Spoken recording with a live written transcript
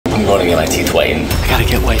I'm going to get my teeth whitened. I gotta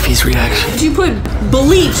get wifey's reaction. Did you put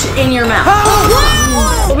bleach in your mouth?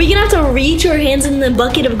 Are we gonna have to reach our hands in the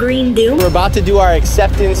bucket of green doom? We're about to do our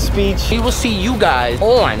acceptance speech. We will see you guys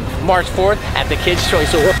on March 4th at the Kids'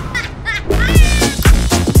 Choice Award.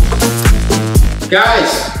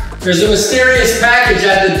 Guys, there's a mysterious package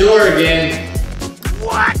at the door again.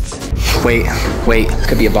 What? Wait,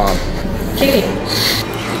 could be a bomb. Kick it.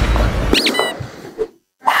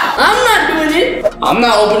 I'm not doing it. I'm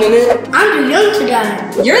not opening it. I'm too young to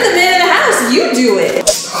die. You're the man in the house. You do it.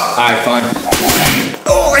 Alright, fine.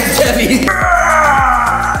 Oh, it's heavy.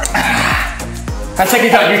 I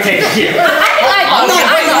second thought you take it here. I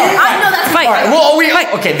know that's fine. All right,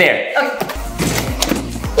 well, okay, there.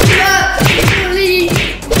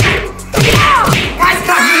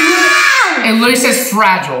 It literally says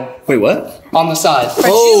fragile Wait, what? on the side.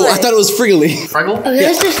 Oh, I thought it was friggly. Fragile?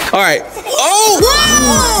 All right.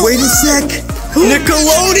 Oh! Wait a sec.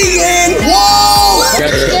 Nickelodeon! Whoa!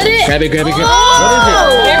 Grab it.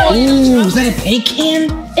 Oh! What is it? Ooh, is that a paint can?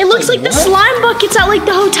 It looks like the slime buckets at like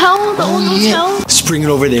the hotel, the old hotel. Let's bring it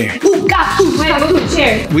over there. Ooh, God. Ooh, wait, move the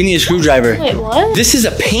chair. We need a screwdriver. Wait, what? This is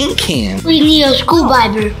a paint can. We need a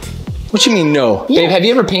screwdriver. What you mean, no? Babe, have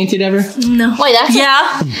you ever painted ever? No. Wait, that's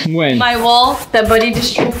When? My wall that Buddy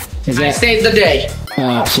destroyed. Is I that saved the day.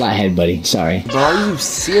 flathead, buddy? Sorry. Bro, are you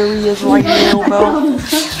serious right now, bro?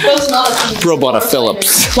 Bro bought a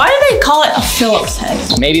Phillips. Why do they call it a Phillips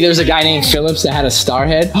head? Maybe there's a guy named Phillips that had a star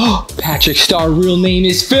head. Patrick Star real name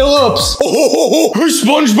is Phillips. Hey,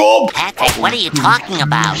 SpongeBob! Patrick, what are you talking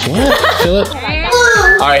about? What? Phillips? All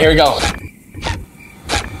right, here we go.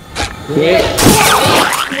 Wait.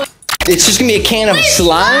 It's just gonna be a can of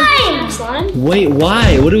slime? Slime? Wait,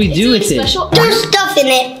 why? What do we do with it? There's stuff in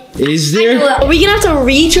it. Is there? Are we gonna have to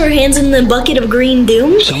reach our hands in the bucket of green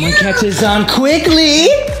doom? Someone catch this on quickly.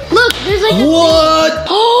 Look, there's like What?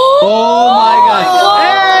 Oh my God.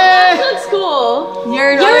 Hey! That's cool.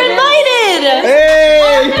 You're invited!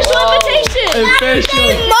 Hey! Official invitation!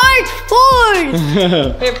 Official. March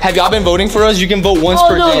 4th! Have y'all been voting for us? You can vote once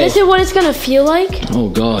per day. This is what it's gonna feel like. Oh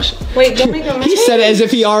gosh. Wait, don't make a He said it as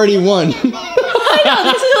if he already won. I know,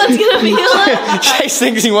 this is what it's gonna feel like. Chase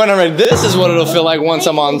thinks he won already. This is what it'll feel like once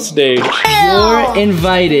I'm on stage. You're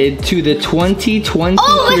invited to the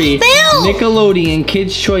 2023 Nickelodeon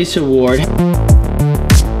Kids' Choice Award.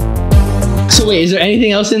 So wait, is there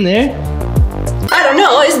anything else in there? I don't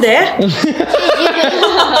know, is there?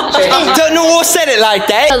 Don't know who said it like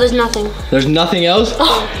that. Oh, there's nothing. There's nothing else?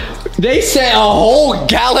 They sent a whole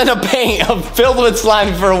gallon of paint filled with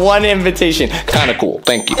slime for one invitation. Kind of cool.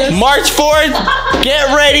 Thank you. March 4th.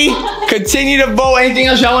 Get ready. Continue to vote. Anything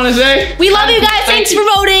else y'all want to say? We love you guys. Thanks for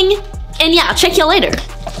voting. And yeah, I'll check you later.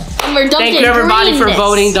 And we're Thank you everybody for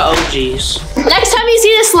voting the OGs. Next time you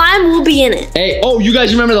see the slime, we'll be in it. Hey, oh, you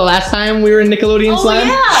guys remember the last time we were in Nickelodeon slime?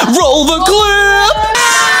 Yeah. Roll the clip.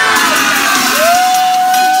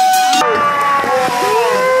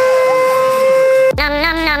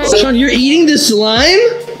 Sean, you're eating the slime?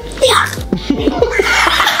 Yeah.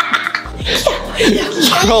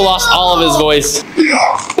 Bro lost all of his voice.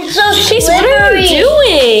 It's so Chase, what are you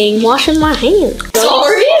doing? Washing my hands.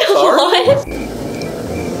 Sorry? What?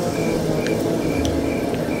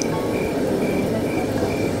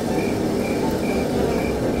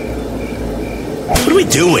 What are we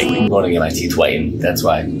doing? I'm going to get my teeth whitened. That's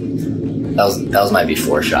why. That was my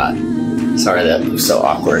before shot. Sorry that was so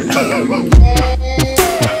awkward.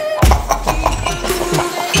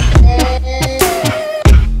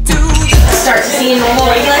 Start seeing normal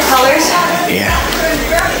regular colors. Yeah.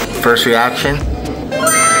 First reaction?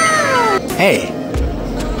 Hey.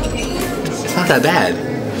 It's not that bad.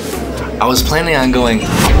 I was planning on going,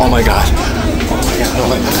 oh my God. Oh my God, oh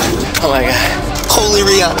my God. Oh my God. Holy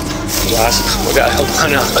Rhea. Josh, oh God, oh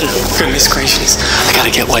no, goodness gracious. I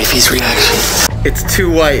gotta get wifey's reaction. It's too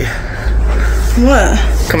white. What?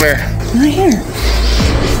 Come here. Right here.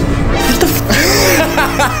 What the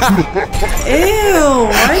Ew,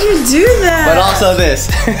 why'd you do that? But also this.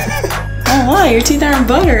 Oh, why? Your teeth aren't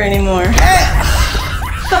butter anymore.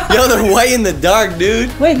 Yo, they're white in the dark, dude.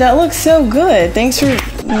 Wait, that looks so good. Thanks for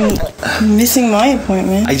missing my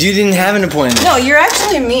appointment. You didn't have an appointment. No, you're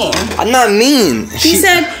actually mean. I'm not mean. He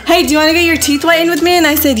said, hey, do you want to get your teeth whitened with me? And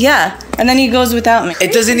I said, yeah. And then he goes without me.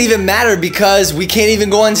 It doesn't even matter because we can't even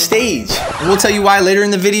go on stage. We'll tell you why later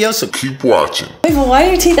in the video, so keep watching. Wait, but why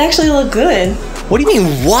do your teeth actually look good? What do you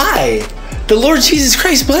mean, why? The Lord Jesus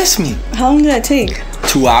Christ bless me. How long did that take?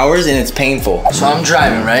 2 hours and it's painful. So I'm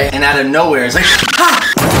driving, right? And out of nowhere, it's like, ha!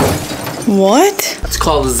 What? It's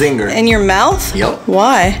called a zinger. In your mouth? Yep.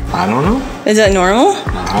 Why? I don't know. Is that normal?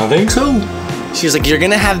 I don't think so. She was like, you're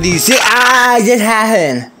gonna have these, this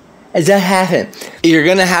happened. As that happen, you're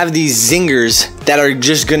gonna have these zingers that are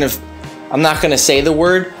just gonna, I'm not gonna say the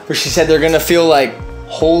word, but she said they're gonna feel like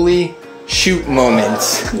holy shoot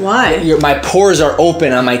moments. Why? My pores are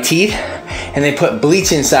open on my teeth and they put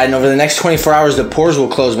bleach inside, and over the next 24 hours the pores will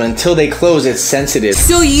close, but until they close it's sensitive.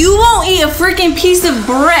 So you won't eat a freaking piece of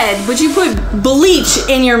bread, but you put bleach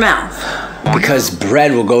in your mouth. Because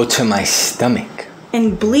bread will go to my stomach.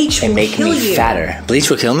 And bleach will and make kill me you. fatter. Bleach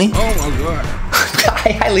will kill me? Oh my god.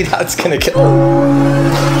 I highly doubt it's gonna kill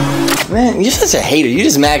me. Man, you're such a hater. You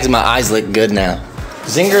just mad because my eyes look good now.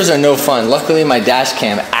 Zingers are no fun. Luckily, my dash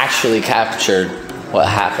cam actually captured what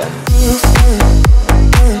happened.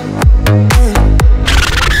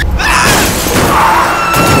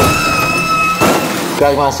 You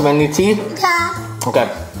guys want to see my new teeth? Yeah. Okay.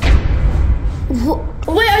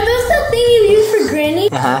 Wait, are those the thing you use for Granny?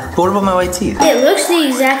 What about my white teeth? It looks the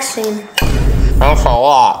exact same. That's a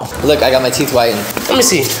lot. Look, I got my teeth whitened. Let me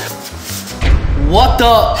see. What the?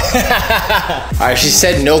 All right, she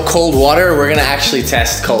said no cold water. We're gonna actually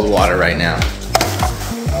test cold water right now.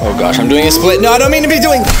 Oh gosh, I'm doing a split. No, I don't mean to be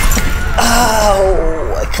doing.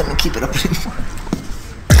 Oh, I couldn't keep it up anymore.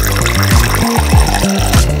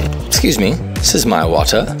 Excuse me, this is my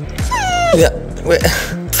water. Yeah, wait.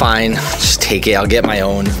 Fine, just take it. I'll get my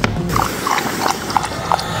own.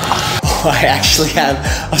 I actually have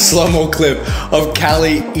a slow-mo clip of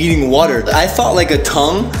Callie eating water. I thought like a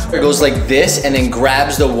tongue goes like this and then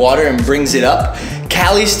grabs the water and brings it up.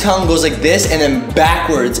 Callie's tongue goes like this and then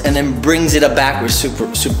backwards and then brings it up backwards.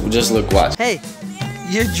 Super, just look, watch. Hey,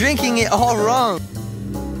 you're drinking it all wrong.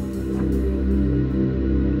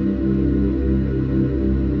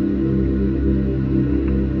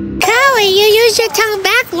 Callie, you use your tongue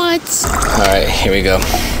backwards. All right, here we go.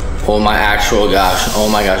 Oh my actual gosh. Oh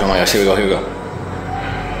my gosh, here we go,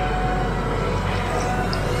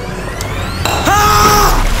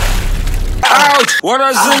 Ouch! What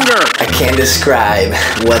a zinger! I can't describe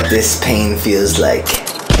what this pain feels like.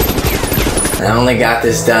 I only got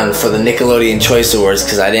this done for the Nickelodeon Choice Awards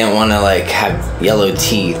because I didn't want to like have yellow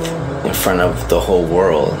teeth in front of the whole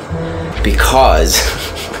world. Because...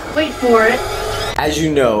 Wait for it. As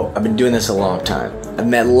you know, I've been doing this a long time. I've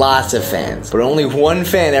met lots of fans, but only one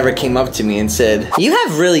fan ever came up to me and said, "You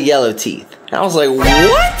have really yellow teeth." And I was like, what?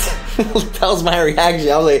 That was my reaction.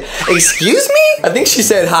 I was like, excuse me? I think she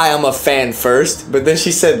said, "Hi, I'm a fan" first, but then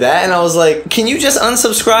she said that, and I was like, can you just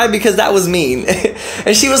unsubscribe because that was mean?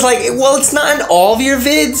 And she was like, well, it's not in all of your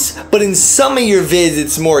vids, but in some of your vids,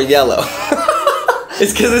 it's more yellow.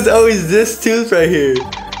 It's because it's always this tooth right here.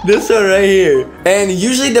 This one right here. And it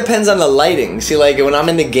usually depends on the lighting. See, like when I'm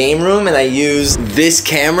in the game room and I use this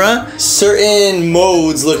camera, certain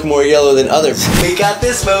modes look more yellow than others. We got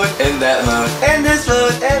this mode, and that mode, and this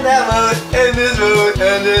mode, and that mode, and this mode,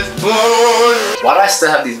 and this mode. Why do I still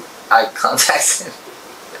have these eye contacts in?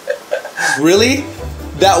 Really?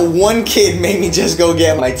 That one kid made me just go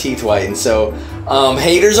get my teeth whitened. So,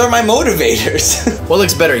 haters are my motivators. What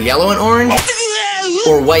looks better, yellow and orange?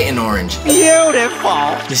 Or white and orange?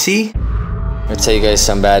 Beautiful. You see? I'm gonna tell you guys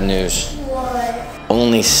some bad news. What?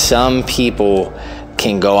 Only some people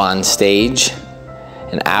can go on stage,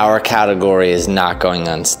 and our category is not going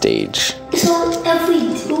on stage. So if we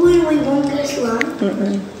do it, we won't get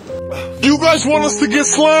slime? You guys want us to get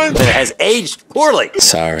slimed? It has aged poorly.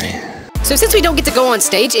 Sorry. So since we don't get to go on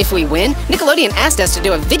stage if we win, Nickelodeon asked us to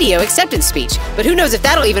do a video acceptance speech. But who knows if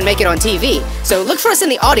that'll even make it on TV. So look for us in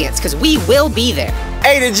the audience, because we will be there.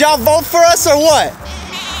 Hey, did y'all vote for us or what?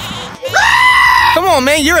 Come on,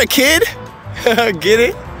 man, you're a kid. Get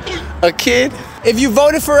it? A kid? If you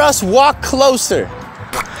voted for us, walk closer.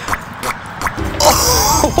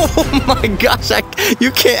 Oh my gosh,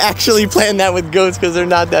 you can't actually plan that with goats because they're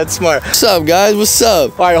not that smart. What's up, guys? What's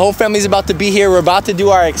up? All right, whole family's about to be here. We're about to do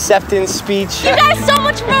our acceptance speech. You guys so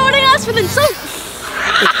much for voting us for the so.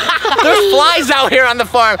 There's flies out here on the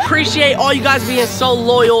farm. Appreciate all you guys being so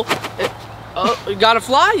loyal. Oh, you got a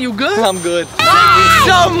fly? You good? I'm good. Thank you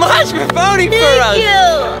so much for voting for us.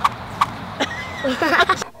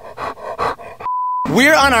 Thank you.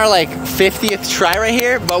 We're on our like 50th try right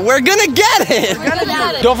here, but we're gonna get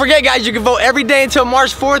it. Don't forget, guys, you can vote every day until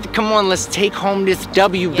March 4th. Come on, let's take home this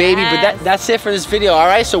W, baby. But that's it for this video, all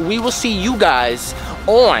right? So we will see you guys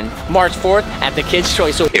on March 4th at the Kids'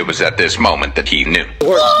 Choice. So It was at this moment that he knew.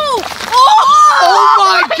 oh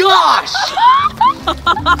my gosh!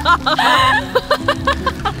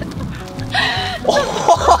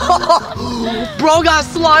 Bro got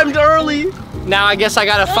slimed early. Now I guess I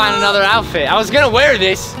gotta find another outfit. I was gonna wear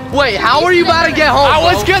this. Wait, how are you about to get home?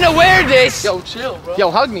 I was gonna wear this. Yo, chill, bro.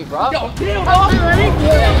 Yo, hug me, bro. Yo, chill, bro.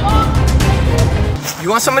 You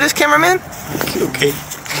want some of this, cameraman? Okay.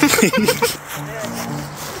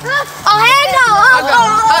 Oh, hell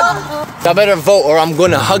no! Y'all better vote or I'm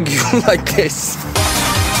gonna hug you like this.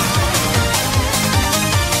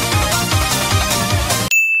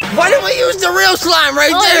 Why didn't we use the real slime right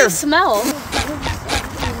there? Oh, smell.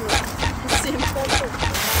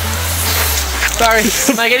 Sorry,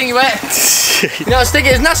 am I getting you wet? No, Sticky,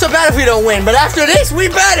 it's not so bad if we don't win, but after this, we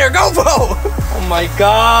better go vote. Oh my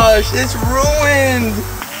gosh, it's ruined.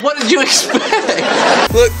 What did you expect?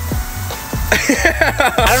 Look.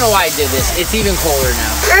 I don't know why I did this. It's even colder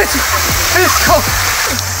now. It's cold.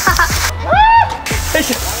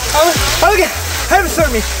 Okay, have it hurt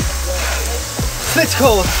me. It's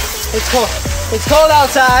cold. It's cold. It's cold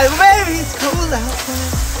outside, baby. It's cold outside.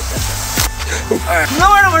 Right.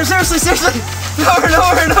 Nowhere, seriously. Nowhere.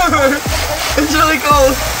 It's really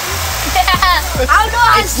cold. Yeah. I don't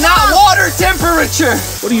know. It's not water temperature.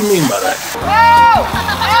 What do you mean by that?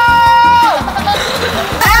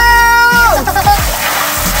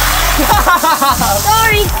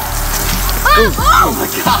 Sorry. Oh my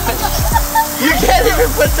god. You can't even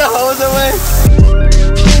put the hose away.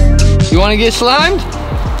 You want to get slimed?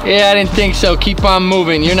 Yeah, I didn't think so. Keep on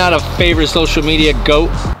moving. You're not a favorite social media goat.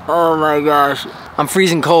 Oh my gosh. I'm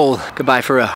freezing cold. Goodbye for real.